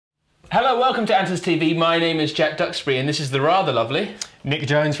Hello, welcome to Andertons TV. My name is Jack Duxbury and this is the rather lovely Nick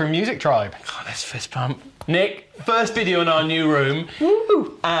Jones from Music Tribe. God, let's fist pump. Nick, first video in our new room.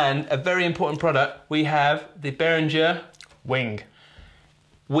 Woo! And a very important product. We have the Behringer Wing.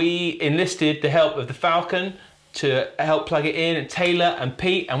 We enlisted the help of the Falcon to help plug it in, and Taylor and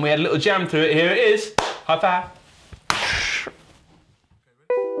Pete, and we had a little jam through it. Here it is. High five.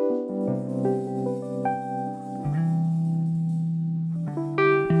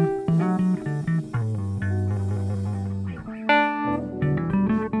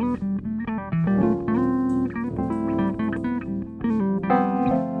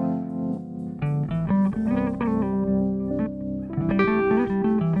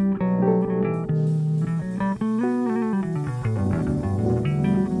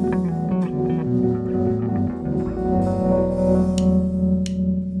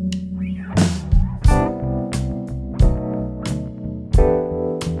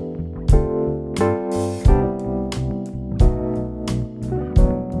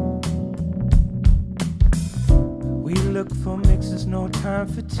 Look for mixes, no time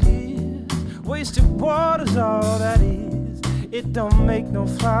for tears. Wasted water's all that is. It don't make no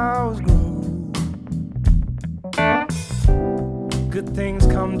flowers grow. Good things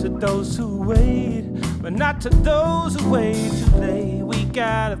come to those who wait, but not to those who wait too late. We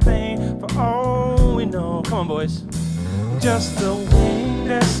got a thing for all we know. Come on, boys. Just the wing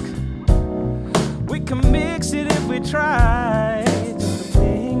desk. We can mix it if we try. Just the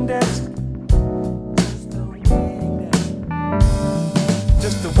wing desk.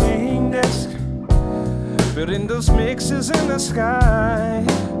 Just the wing desk, building those mixes in the sky.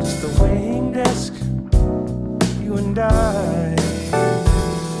 Just the wing desk, you and I.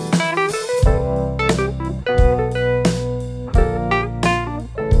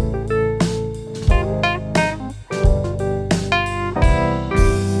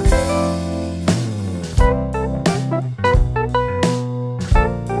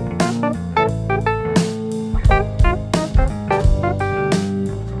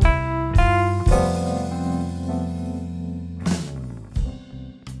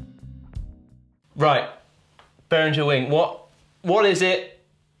 Right, Behringer Wing. What is it?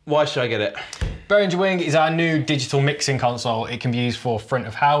 Why should I get it? Behringer Wing is our new digital mixing console. It can be used for front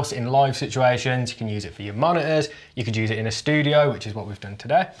of house in live situations. You can use it for your monitors. You could use it in a studio, which is what we've done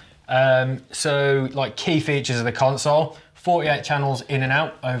today. So like key features of the console, 48 channels in and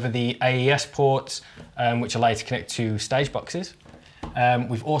out over the AES ports, which allow you to connect to stage boxes.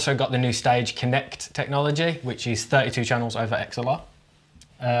 We've also got the new Stage Connect technology, which is 32 channels over XLR.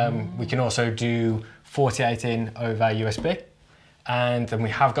 We can also do 48 in over USB, and then we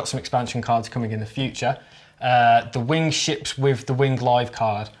have got some expansion cards coming in the future. The Wing ships with the Wing Live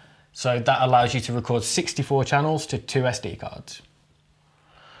card, so that allows you to record 64 channels to 2 SD cards.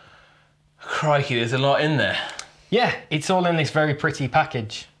 Crikey, there's a lot in there. Yeah, it's all in this very pretty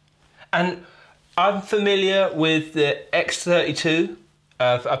package. And I'm familiar with the X32.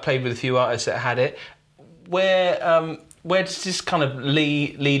 I played with a few artists that had it. Where does this kind of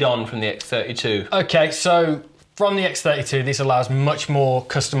lead on from the X32? Okay, so from the X32, this allows much more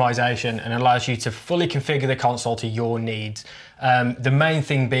customization and allows you to fully configure the console to your needs. The main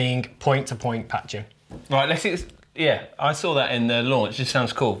thing being point-to-point patching. Right, let's see. Yeah, I saw that in the launch. This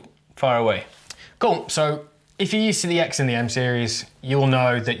sounds cool. Fire away. Cool. So if you're used to the X and the M series, you'll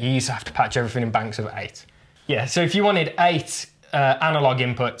know that you used to have to patch everything in banks of 8. Yeah, so if you wanted 8 analog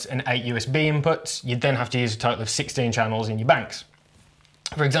inputs and 8 USB inputs, you'd then have to use a total of 16 channels in your banks.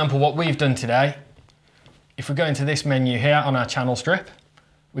 For example, what we've done today, if we go into this menu here on our channel strip,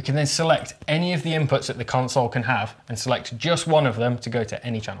 we can then select any of the inputs that the console can have and select just one of them to go to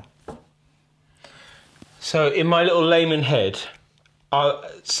any channel. So in my little layman head,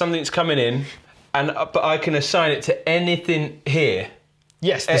 something's coming in, but I can assign it to anything here.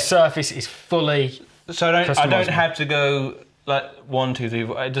 Yes, the surface is fully So I don't have to go like 1, 2, 3,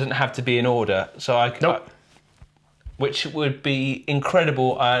 4. It doesn't have to be in order. So nope. Which would be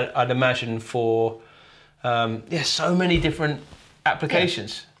incredible, I'd imagine, for so many different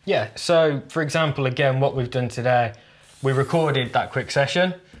applications. Yeah. So for example, again, what we've done today, we recorded that quick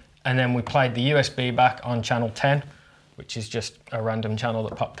session, and then we played the USB back on channel 10, which is just a random channel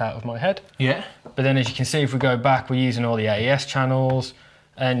that popped out of my head. Yeah. But then as you can see, if we go back, we're using all the AES channels,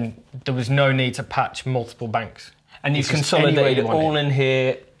 and there was no need to patch multiple banks. And you consolidate it all in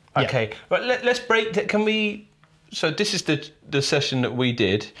here. Okay, yeah. But let's break that. Can we? So this is the session that we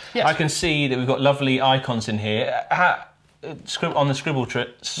did. Yes. I can see that we've got lovely icons in here. On the scribble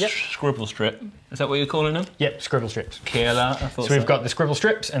strip. Yep. Scribble strip. Is that what you're calling them? Yep, scribble strips. Killer. I thought so. We've got the scribble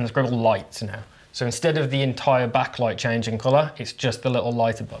strips and the scribble lights now. So instead of the entire backlight changing colour, it's just the little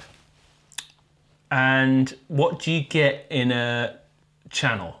light above. And what do you get in a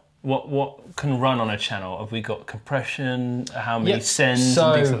channel? What can run on a channel? Have we got compression? How many sends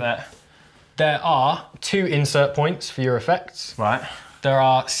and things like that? There are 2 insert points for your effects. Right. There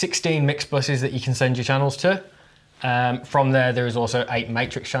are 16 mix buses that you can send your channels to. From there is also 8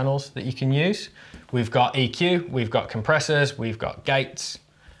 matrix channels that you can use. We've got EQ, we've got compressors, we've got gates,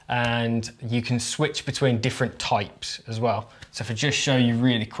 and you can switch between different types as well. So if I just show you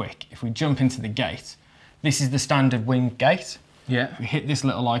really quick, if we jump into the gate, this is the standard wing gate. Yeah. If we hit this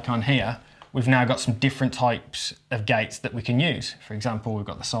little icon here, we've now got some different types of gates that we can use. For example, we've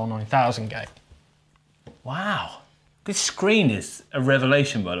got the Sol 9000 gate. Wow. This screen is a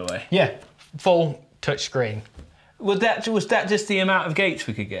revelation, by the way. Yeah, full touch screen. Was that just the amount of gates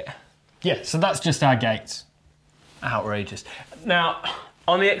we could get? Yeah, so that's just our gates. Outrageous. Now,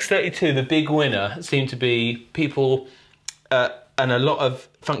 on the X32, the big winner seemed to be people, and a lot of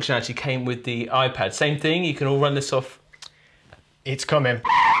functionality came with the iPad. Same thing, you can all run this off. It's coming.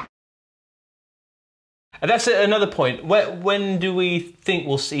 And that's another point. When do we think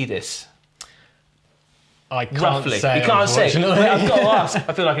we'll see this? I can't Roughly. say. You can't say. I've got to ask.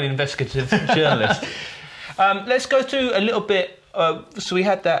 I feel like an investigative journalist. Let's go through a little bit. So we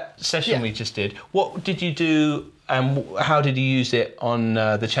had that session we just did. What did you do and how did you use it on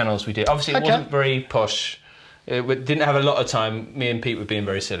the channels we did? Obviously, it wasn't very posh. It didn't have a lot of time. Me and Pete were being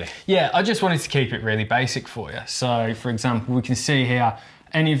very silly. Yeah, I just wanted to keep it really basic for you. So, for example, we can see here,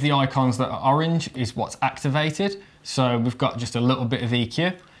 any of the icons that are orange is what's activated. So we've got just a little bit of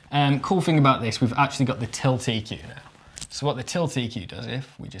EQ. Cool thing about this, we've actually got the tilt EQ now. So what the tilt EQ does,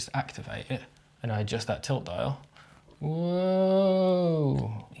 if we just activate it and I adjust that tilt dial,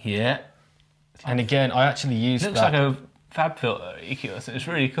 whoa. Yeah. And again, I actually used that. It looks like a Fab Filter EQ, so it's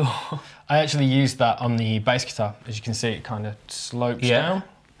really cool. I actually used that on the bass guitar. As you can see, it kind of slopes down.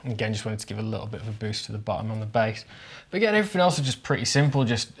 And again, just wanted to give a little bit of a boost to the bottom on the bass. But again, everything else is just pretty simple,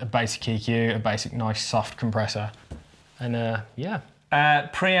 just a basic EQ, a basic nice soft compressor. And yeah.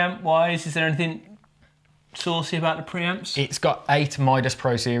 Preamp wise, is there anything saucy about the preamps? It's got 8 Midas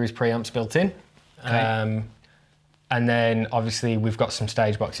Pro Series preamps built in. Okay. And then obviously we've got some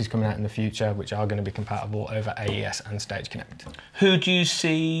stage boxes coming out in the future, which are going to be compatible over AES and Stage Connect. Who do you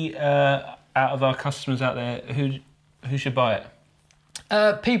see out of our customers out there, who should buy it?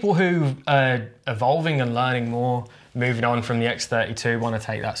 People who are evolving and learning more, moving on from the X32, want to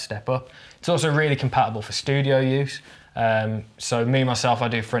take that step up. It's also really compatible for studio use. So me, myself, I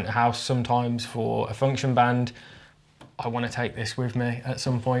do front of house sometimes for a function band. I want to take this with me at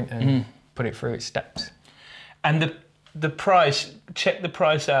some point and put it through its steps. And the price, check the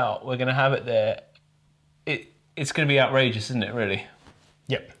price out. We're going to have it there. It's going to be outrageous, isn't it, really?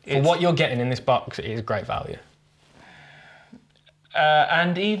 Yep. For what you're getting in this box, it is great value.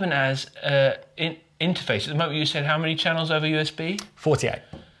 And even as interface, at the moment you said how many channels over USB? 48.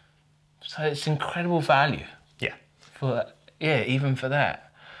 So it's incredible value. Yeah. Even for that.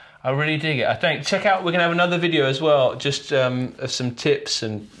 I really dig it. I think, check out, we're going to have another video as well, just of some tips,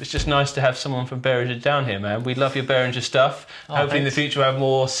 and it's just nice to have someone from Behringer down here, man. We love your Behringer stuff. Hopefully in the future we'll have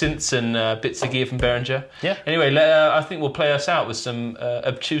more synths and bits of gear from Behringer. Yeah. Anyway, I think we'll play us out with some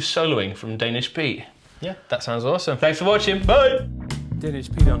obtuse soloing from Danish Pete. Yeah, that sounds awesome. Thanks for watching. Bye!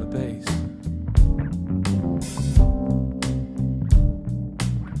 Danish Pete on the bass.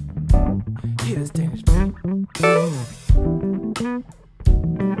 Yeah, that's Danish Pete.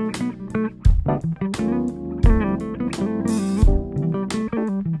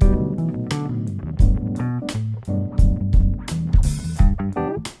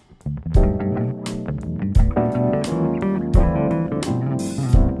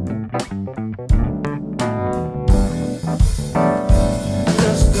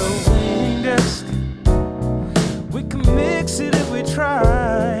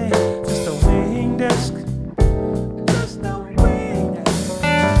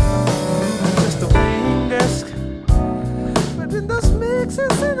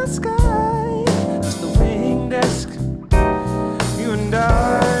 Mixes in the sky, just the wing desk.